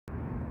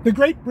The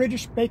Great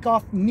British Bake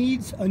Off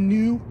needs a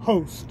new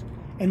host,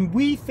 and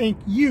we think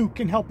you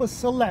can help us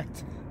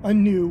select a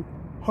new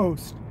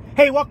host.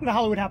 Hey, welcome to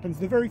Hollywood Happens,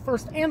 the very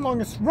first and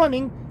longest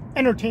running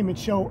entertainment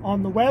show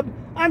on the web.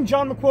 I'm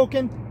John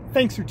McQuilkin.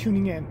 Thanks for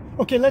tuning in.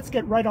 Okay, let's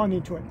get right on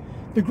into it.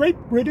 The Great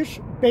British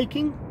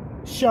Baking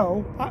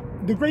Show,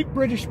 the Great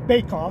British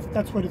Bake Off,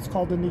 that's what it's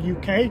called in the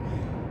UK,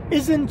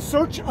 is in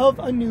search of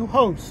a new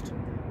host.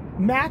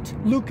 Matt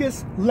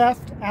Lucas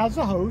left as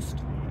a host,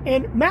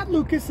 and Matt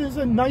Lucas is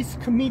a nice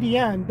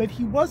comedian, but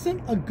he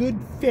wasn't a good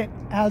fit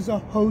as a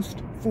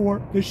host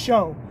for the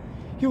show.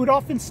 He would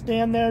often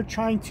stand there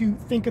trying to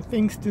think of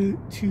things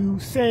to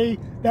say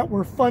that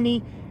were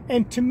funny,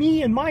 and to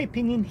me, in my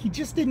opinion, he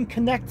just didn't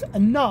connect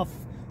enough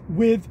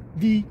with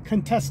the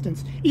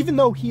contestants, even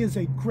though he is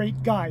a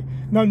great guy.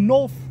 Now,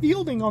 Noel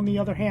Fielding, on the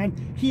other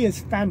hand, he is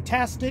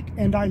fantastic,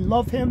 and I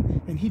love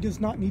him, and he does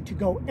not need to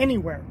go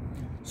anywhere.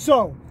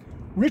 So,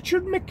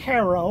 Richard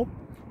McKerrow,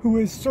 who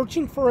is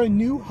searching for a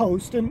new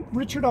host, and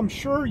Richard, I'm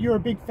sure you're a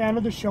big fan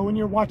of the show and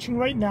you're watching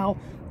right now,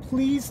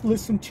 please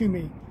listen to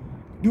me.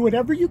 Do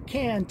whatever you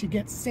can to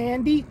get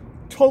Sandi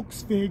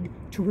Toksvig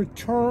to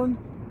return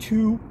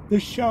to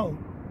the show.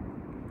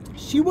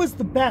 She was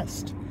the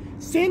best.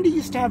 Sandi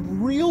used to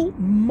have real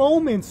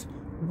moments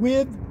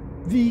with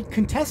the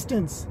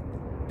contestants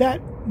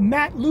that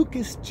Matt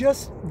Lucas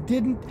just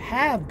didn't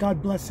have,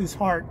 God bless his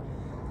heart.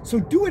 So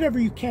do whatever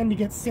you can to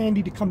get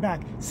Sandi to come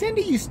back.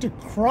 Sandi used to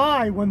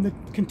cry when the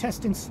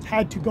contestants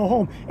had to go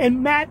home,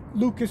 and Matt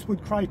Lucas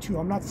would cry too.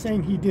 I'm not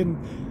saying he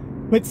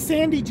didn't, but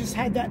Sandi just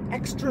had that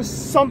extra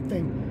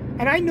something.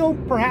 And I know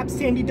perhaps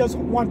Sandi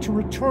doesn't want to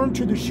return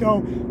to the show,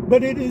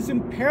 but it is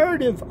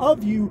imperative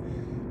of you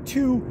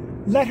to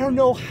let her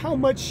know how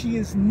much she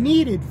is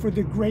needed for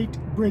the Great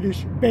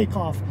British Bake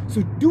Off.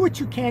 So do what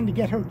you can to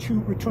get her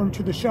to return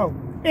to the show.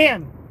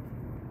 And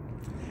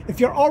if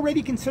you're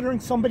already considering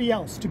somebody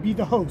else to be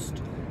the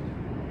host,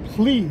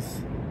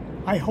 please,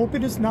 I hope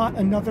it is not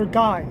another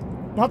guy.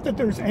 Not that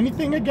there's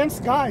anything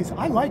against guys.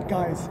 I like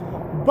guys.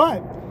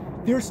 But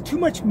there's too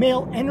much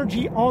male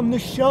energy on the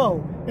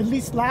show. At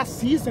least last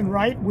season,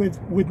 right?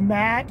 With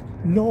Matt,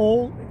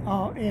 Noel,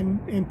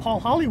 and Paul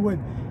Hollywood.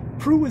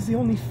 Prue was the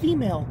only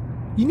female.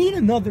 You need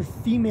another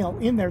female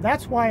in there.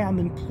 That's why I'm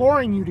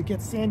imploring you to get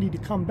Sandi to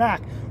come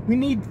back. We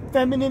need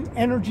feminine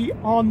energy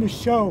on the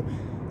show.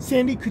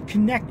 Sandi could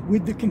connect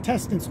with the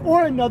contestants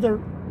or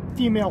another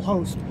female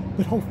host,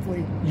 but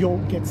hopefully you'll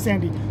get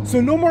Sandi. So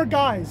no more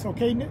guys,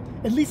 okay?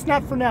 At least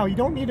not for now. You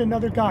don't need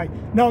another guy.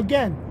 Now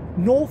again,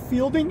 Noel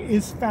Fielding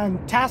is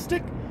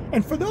fantastic.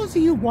 And for those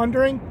of you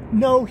wondering,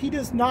 no, he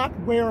does not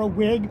wear a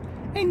wig.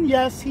 And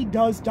yes, he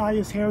does dye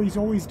his hair. He's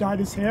always dyed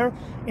his hair.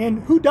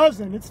 And who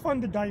doesn't? It's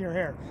fun to dye your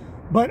hair.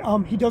 But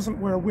he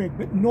doesn't wear a wig.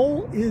 But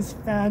Noel is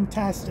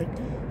fantastic.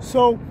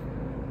 So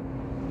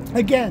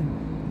again,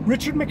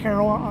 Richard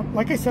McKerrow,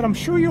 like I said, I'm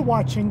sure you're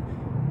watching.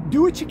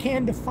 Do what you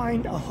can to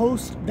find a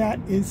host that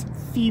is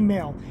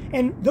female.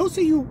 And those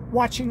of you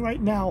watching right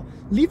now,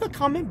 leave a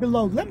comment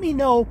below. Let me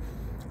know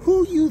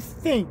who you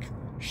think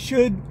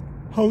should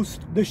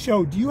host the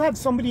show. Do you have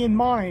somebody in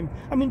mind?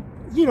 I mean,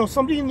 you know,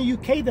 somebody in the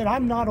UK that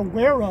I'm not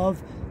aware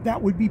of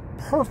that would be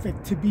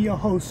perfect to be a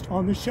host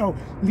on the show.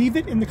 Leave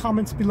it in the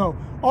comments below.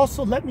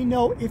 Also, let me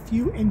know if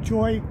you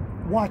enjoy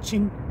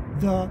watching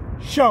the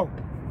show.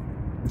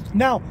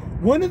 Now,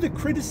 one of the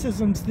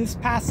criticisms this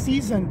past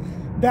season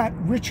that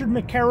Richard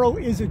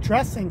McKerrow is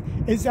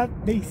addressing is that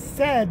they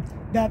said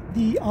that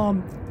the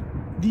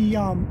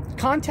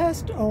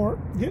contest, or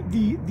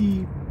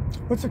the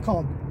what's it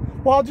called?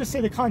 Well, I'll just say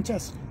the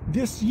contest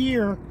this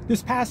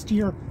past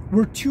year,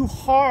 were too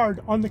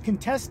hard on the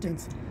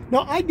contestants.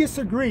 Now, I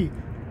disagree.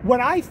 What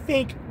I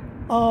think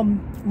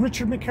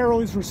Richard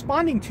McKerrow is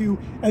responding to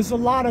is a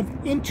lot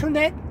of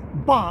internet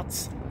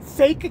bots,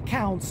 fake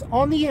accounts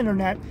on the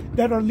internet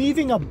that are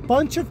leaving a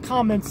bunch of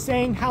comments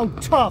saying how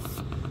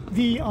tough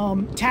the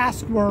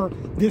tasks were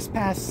this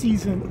past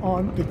season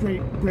on the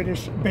Great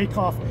British Bake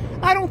Off.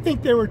 I don't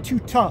think they were too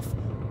tough,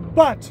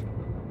 but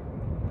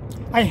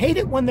I hate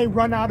it when they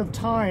run out of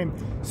time.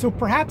 So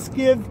perhaps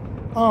give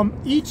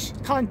each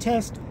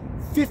contest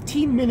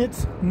 15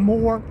 minutes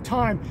more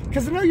time.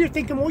 Because I know you're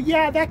thinking, well,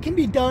 yeah, that can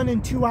be done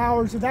in 2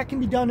 hours, or that can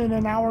be done in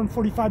an hour and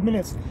 45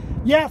 minutes.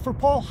 Yeah, for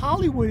Paul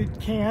Hollywood it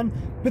can,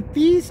 but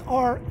these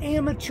are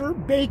amateur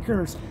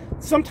bakers.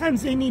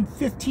 Sometimes they need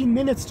 15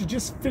 minutes to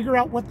just figure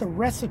out what the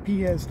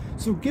recipe is.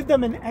 So give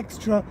them an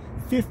extra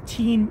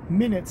 15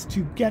 minutes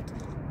to get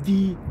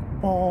the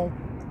ball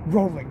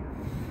rolling.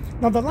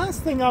 Now, the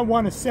last thing I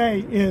want to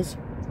say is,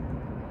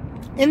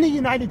 in the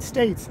United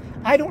States,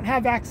 I don't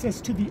have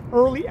access to the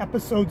early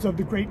episodes of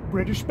the Great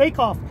British Bake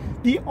Off.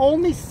 The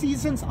only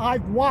seasons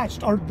I've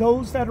watched are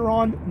those that are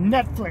on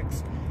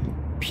Netflix.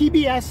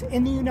 PBS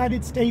in the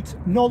United States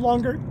no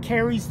longer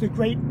carries the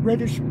Great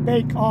British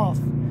Bake Off.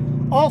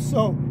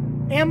 Also,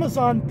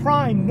 Amazon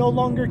Prime no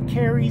longer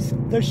carries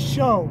the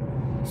show.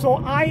 So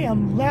I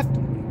am left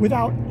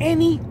without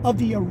any of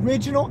the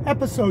original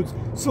episodes.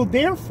 So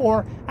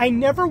therefore, I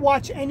never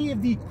watch any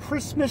of the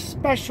Christmas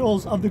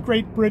specials of the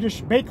Great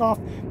British Bake Off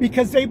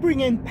because they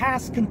bring in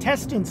past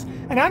contestants.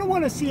 And I don't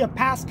want to see a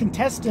past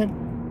contestant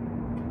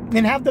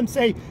and have them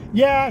say,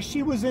 yeah,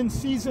 she was in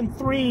season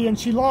 3 and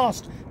she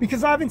lost,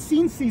 because I haven't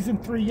seen season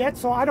 3 yet,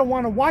 so I don't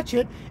want to watch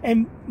it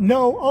and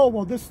know, oh,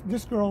 well,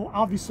 this girl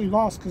obviously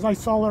lost because I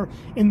saw her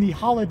in the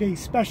holiday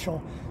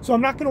special. So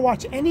I'm not going to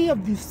watch any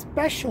of the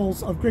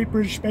specials of Great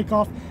British Bake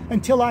Off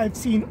until I've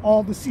seen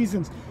all the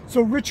seasons. So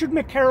Richard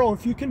McKerrow,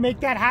 if you can make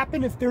that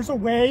happen, if there's a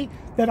way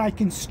that I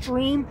can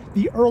stream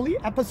the early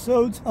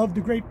episodes of the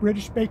Great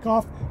British Bake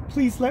Off,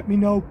 please let me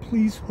know.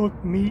 Please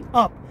hook me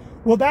up.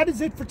 Well, that is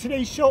it for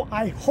today's show.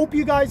 I hope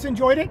you guys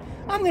enjoyed it.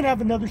 I'm going to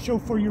have another show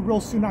for you real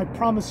soon. I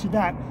promise you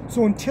that.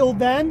 So until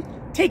then,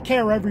 take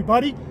care,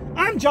 everybody.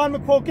 I'm John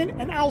McQuilkin,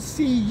 and I'll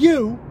see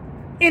you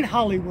in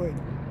Hollywood.